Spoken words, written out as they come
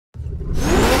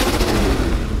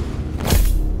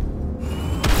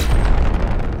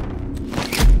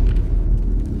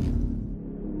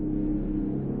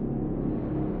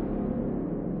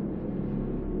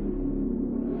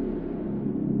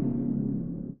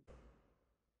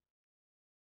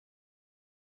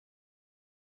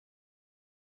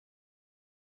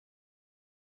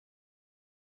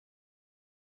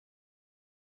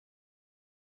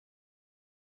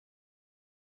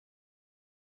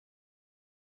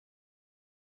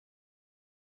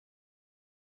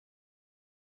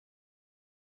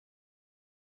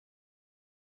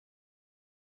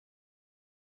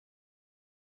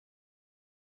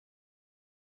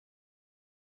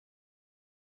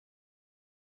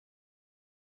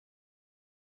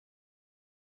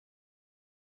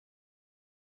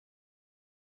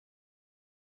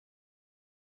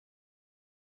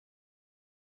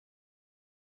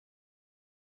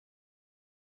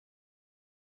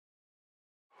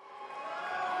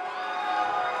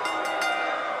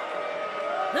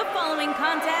The following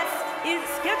contest is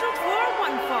scheduled for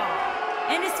one fall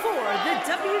and is for the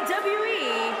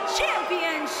WWE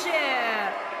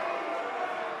Championship.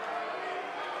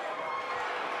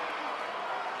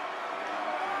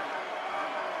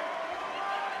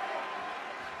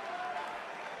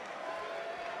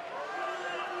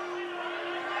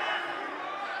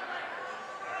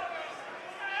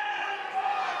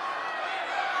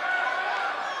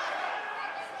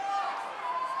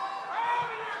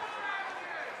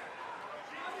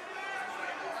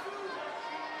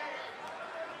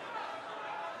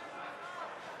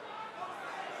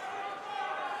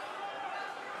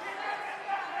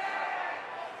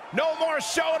 No more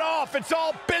showing off. It's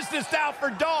all business now for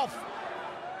Dolph.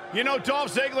 You know,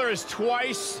 Dolph Ziggler has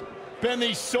twice been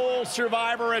the sole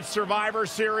survivor at Survivor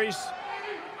Series.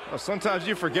 Well, sometimes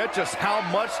you forget just how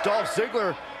much Dolph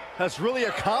Ziggler has really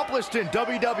accomplished in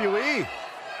WWE.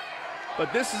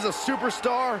 But this is a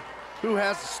superstar who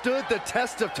has stood the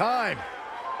test of time.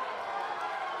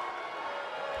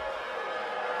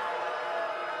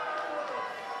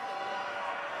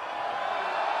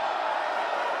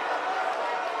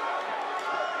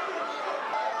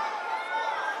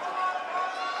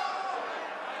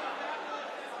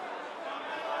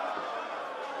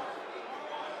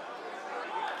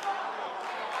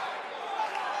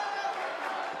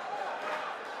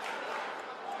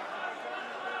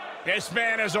 This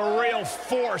man is a real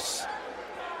force,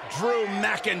 Drew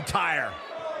McINTYre.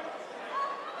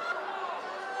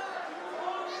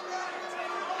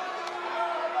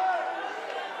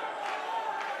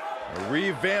 A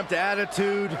revamped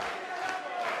attitude,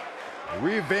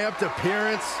 revamped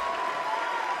appearance.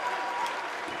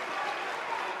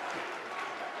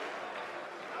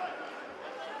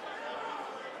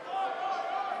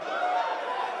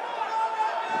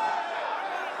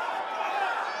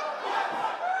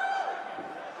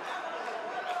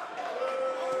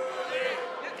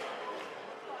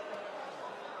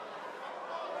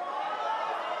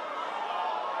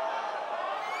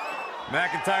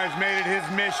 McINTYRE's made it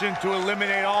his mission to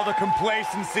eliminate all the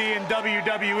complacency in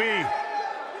WWE.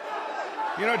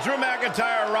 You know, Drew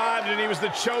McINTYre arrived and he was the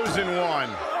chosen one.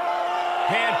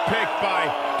 Handpicked by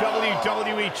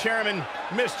WWE Chairman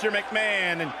Mr.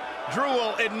 McMahon. And Drew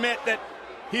will admit that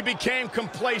he became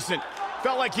complacent.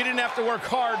 Felt like he didn't have to work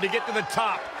hard to get to the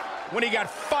top. When he got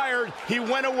fired, he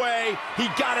went away, he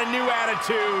got a new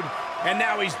attitude, and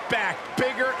now he's back,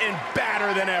 bigger and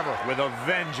badder than ever. With a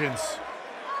vengeance.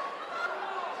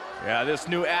 Yeah, this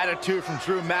new attitude from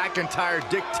Drew McINTYre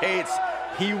dictates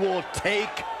he will take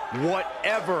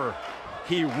whatever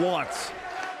he wants.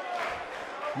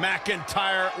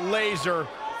 McINTYre laser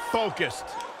focused.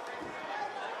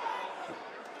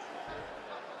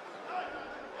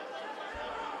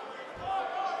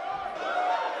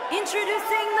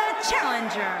 Introducing the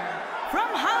challenger from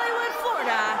Hollywood,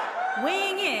 Florida,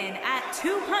 weighing in at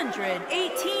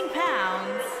 218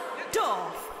 pounds,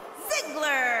 Dolph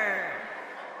Ziggler.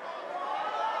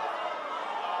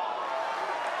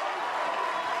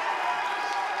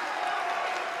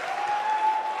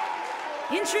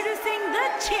 Introducing the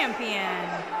champion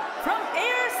from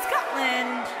Ayr,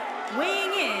 Scotland,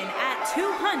 weighing in at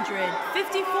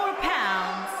 254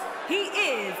 pounds, he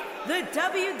is the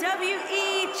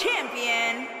WWE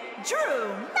Champion,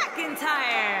 Drew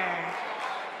McINTYre.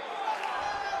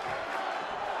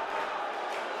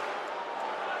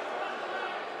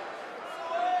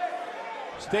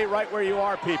 Stay right where you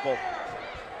are, people.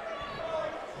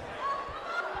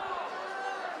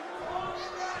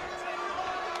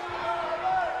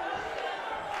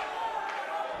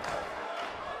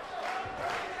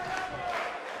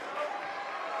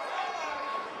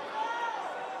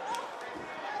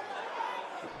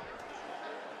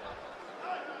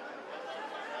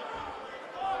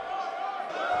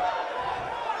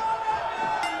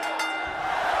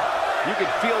 You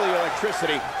can feel the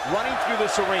electricity running through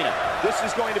this arena. This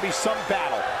is going to be some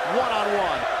battle,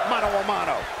 one-on-one,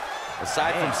 mano-a-mano.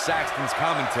 Aside from Saxton's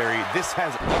commentary, this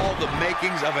has all the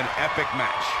makings of an epic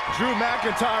match. Drew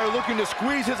McINTYre looking to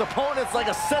squeeze his opponents like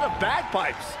a set of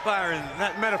bagpipes. Byron,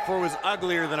 that metaphor was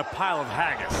uglier than a pile of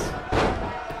haggis.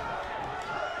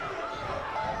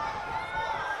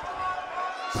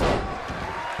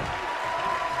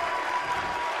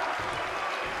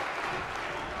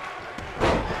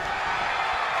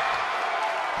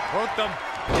 Put them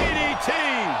DDT.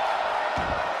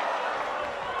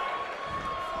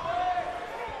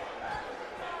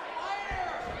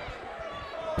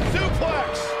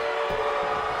 Suplex.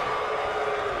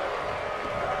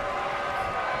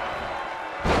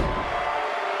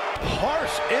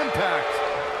 Harsh impact.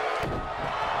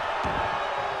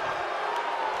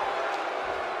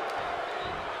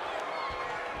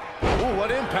 what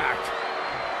impact.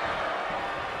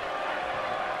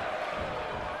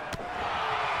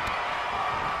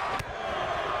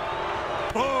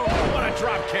 Boom! What a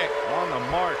drop kick. On the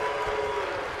mark.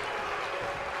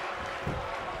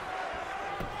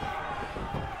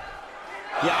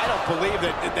 Yeah, I don't believe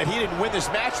that he didn't win this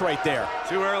match right there.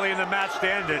 Too early in the match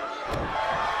to end it.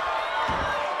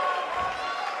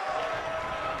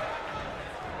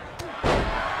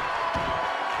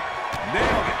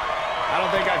 Nailed it. I don't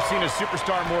think I've seen a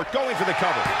superstar more going for the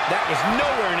cover. That was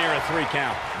nowhere near a 3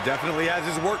 count. Definitely has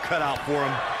his work cut out for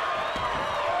him.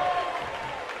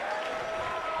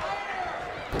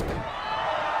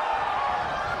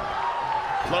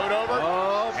 Float over.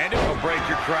 Oh. And it'll break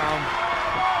your crown.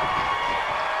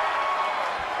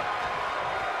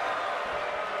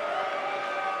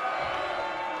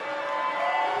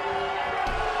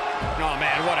 Oh,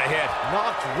 man, what a hit.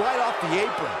 Knocked right off the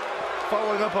apron.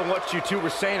 Following up on what you two were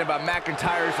saying about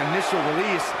McINTYRE's initial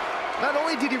release, not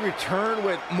only did he return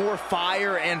with more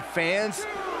fire and fans,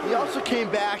 he also came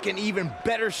back in even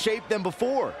better shape than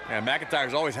before. Yeah,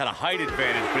 McINTYRE's always had a height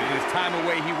advantage, but in his time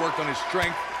away, he worked on his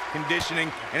strength,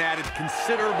 conditioning, and added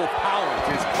considerable power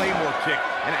to his Claymore kick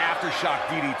and aftershock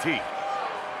DDT.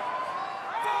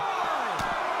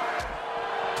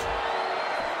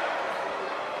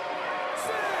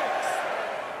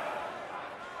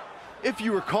 If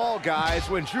you recall, guys,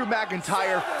 when Drew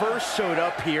McINTYRE first showed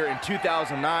up here in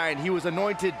 2009, he was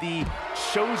anointed the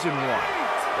Chosen One.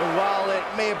 And while it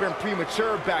may have been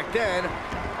premature back then,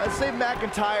 I'd say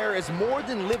McINTYRE is more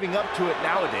than living up to it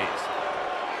nowadays.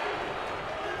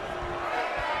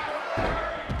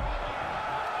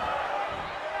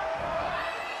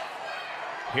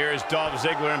 Here's Dolph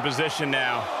Ziggler in position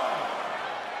now.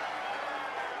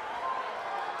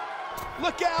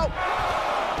 Look out!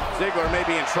 Ziggler may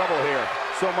be in trouble here.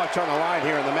 So much on the line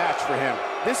here in the match for him.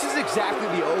 This is exactly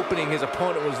the opening his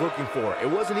opponent was looking for. It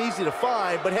wasn't easy to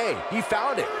find, but hey, he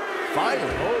found it.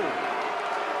 Finally. Oh.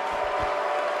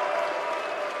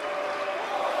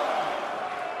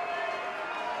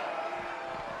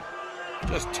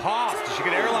 Just tossed. You should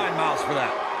get airline miles for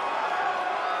that.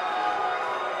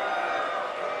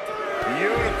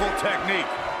 Beautiful technique.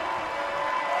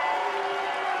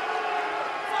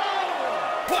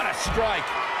 What a strike.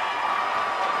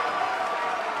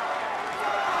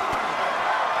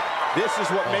 This is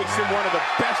what makes him one of the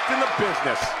best in the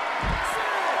business.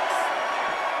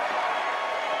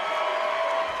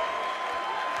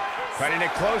 Cutting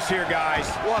it close here, guys.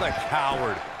 What a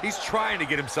coward. He's trying to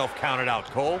get himself counted out,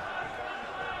 Cole.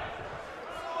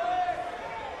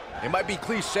 It might be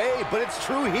cliche, but it's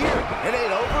true here. It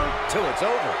ain't over till it's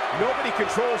over. Nobody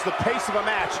controls the pace of a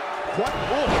match. What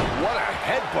a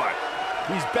headbutt.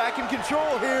 He's back in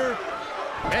control here.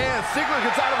 And Ziggler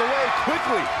gets out of the way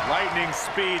quickly. Lightning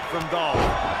speed from Dolph.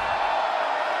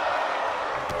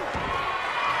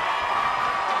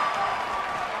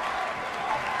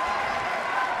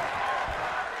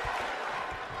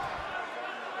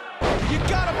 You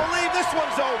gotta believe this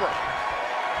one's over.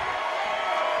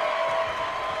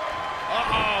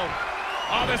 Uh-oh.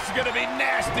 Oh, this is gonna be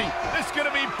nasty. This is gonna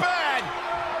be bad.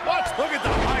 What? Look at the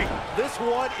height. This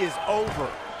one is over.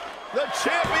 The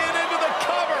champion into the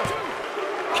cover.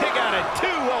 Kick out at 2.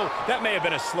 Oh, that may have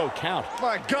been a slow count.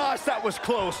 My gosh, that was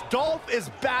close. Dolph is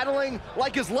battling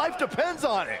like his life depends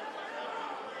on it.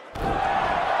 Oh,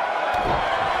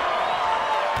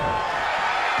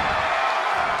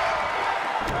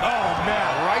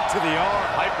 man, right to the arm.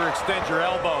 Hyperextend your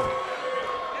elbow.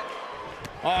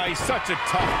 Oh, he's such a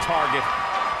tough target.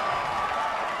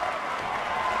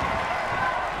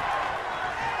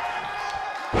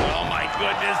 Oh, my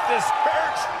goodness, this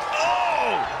hurts.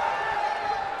 Oh!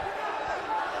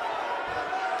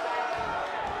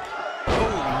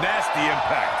 Nasty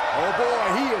impact. Oh boy,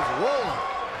 he is rolling.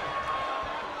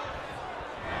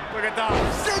 Look at Dolph.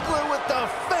 Ziggler with the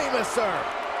famouser.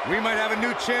 We might have a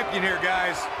new champion here,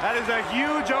 guys. That is a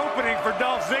huge opening for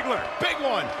Dolph Ziggler. Big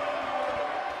one.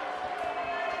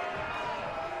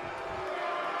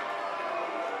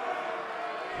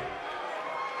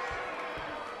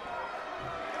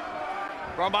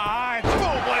 From behind.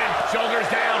 Boom, what in? Shoulders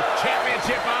down.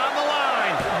 Championship on the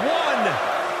line. 1,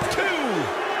 2,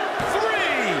 3.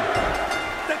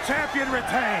 The champion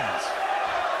retains.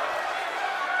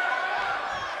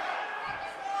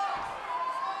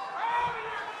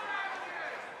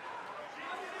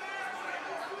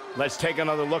 Let's take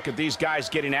another look at these guys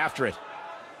getting after it.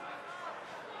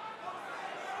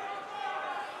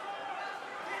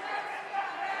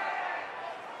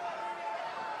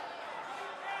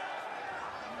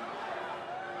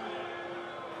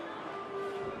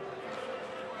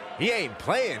 He ain't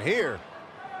playing here.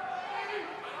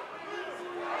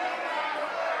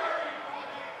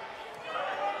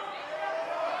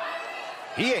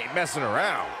 He ain't messing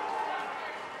around.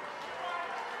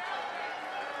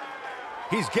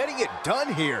 He's getting it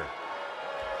done here.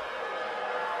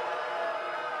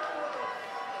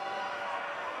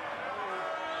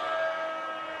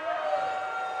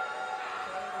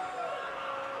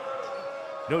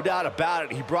 No doubt about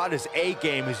it, he brought his A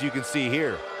game, as you can see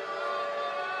here.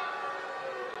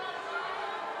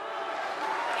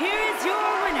 Here is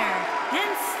your winner,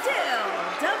 and still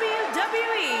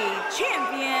WWE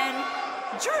Champion,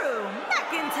 Drew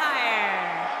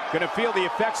McINTYRE. Gonna feel the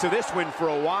effects of this win for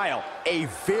a while. A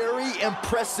very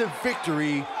impressive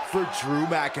victory for Drew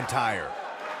McINTYRE.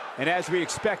 And as we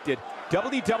expected,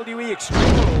 WWE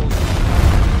Extreme Rules